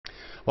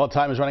Well,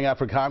 time is running out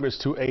for Congress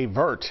to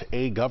avert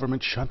a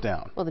government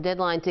shutdown. Well, the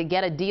deadline to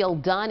get a deal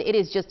done, it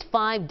is just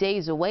 5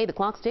 days away. The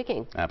clock's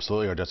ticking.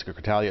 Absolutely. Our Jessica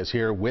Cortalia is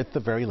here with the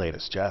very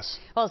latest. Jess.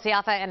 Well,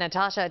 Siafa and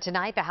Natasha,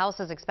 tonight the House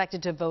is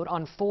expected to vote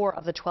on 4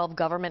 of the 12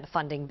 government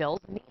funding bills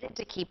needed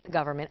to keep the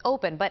government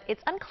open, but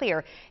it's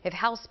unclear if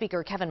House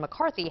Speaker Kevin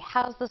McCarthy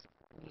has the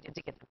support needed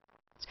to get them.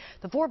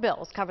 The 4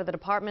 bills cover the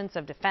Departments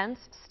of Defense,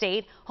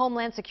 State,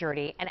 Homeland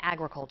Security, and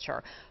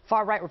Agriculture.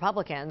 Far-right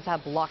Republicans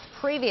have blocked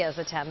previous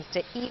attempts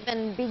to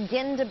even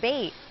begin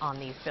debate on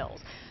these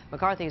bills.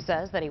 McCarthy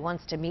says that he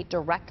wants to meet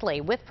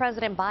directly with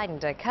President Biden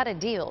to cut a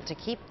deal to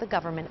keep the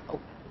government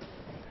open.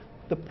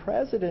 The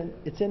president,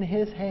 it's in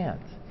his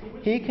hands.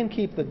 He can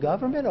keep the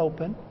government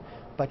open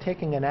by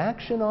taking an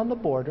action on the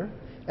border,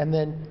 and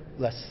then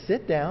let's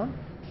sit down,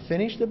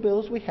 finish the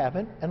bills we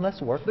haven't, and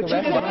let's work the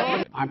rest of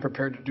it. I'm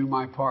prepared to do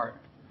my part.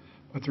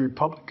 But the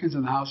Republicans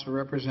in the House of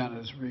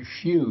Representatives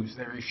refuse.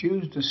 They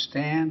refuse to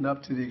stand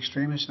up to the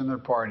extremists in their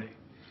party.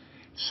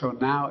 So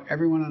now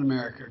everyone in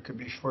America could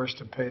be forced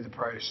to pay the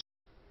price.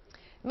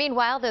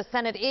 Meanwhile, the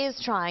Senate is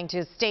trying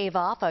to stave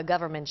off a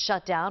government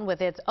shutdown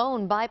with its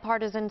own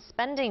bipartisan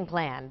spending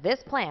plan. This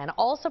plan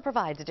also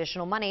provides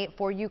additional money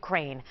for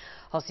Ukraine.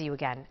 I'll see you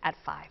again at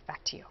 5.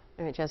 Back to you.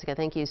 All right, Jessica,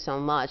 thank you so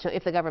much. So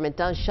if the government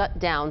does shut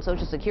down,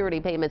 Social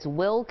Security payments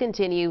will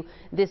continue.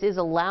 This is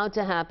allowed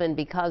to happen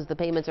because the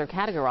payments are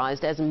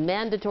categorized as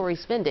mandatory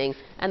spending,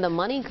 and the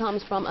money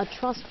comes from a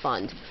trust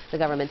fund. The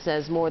government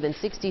says more than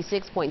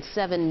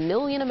 66.7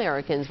 million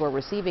Americans were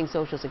receiving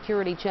Social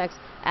Security checks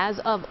as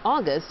of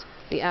August.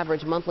 The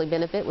average monthly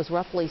benefit was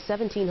roughly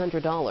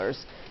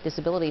 $1,700.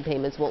 Disability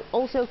payments will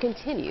also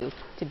continue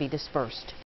to be dispersed.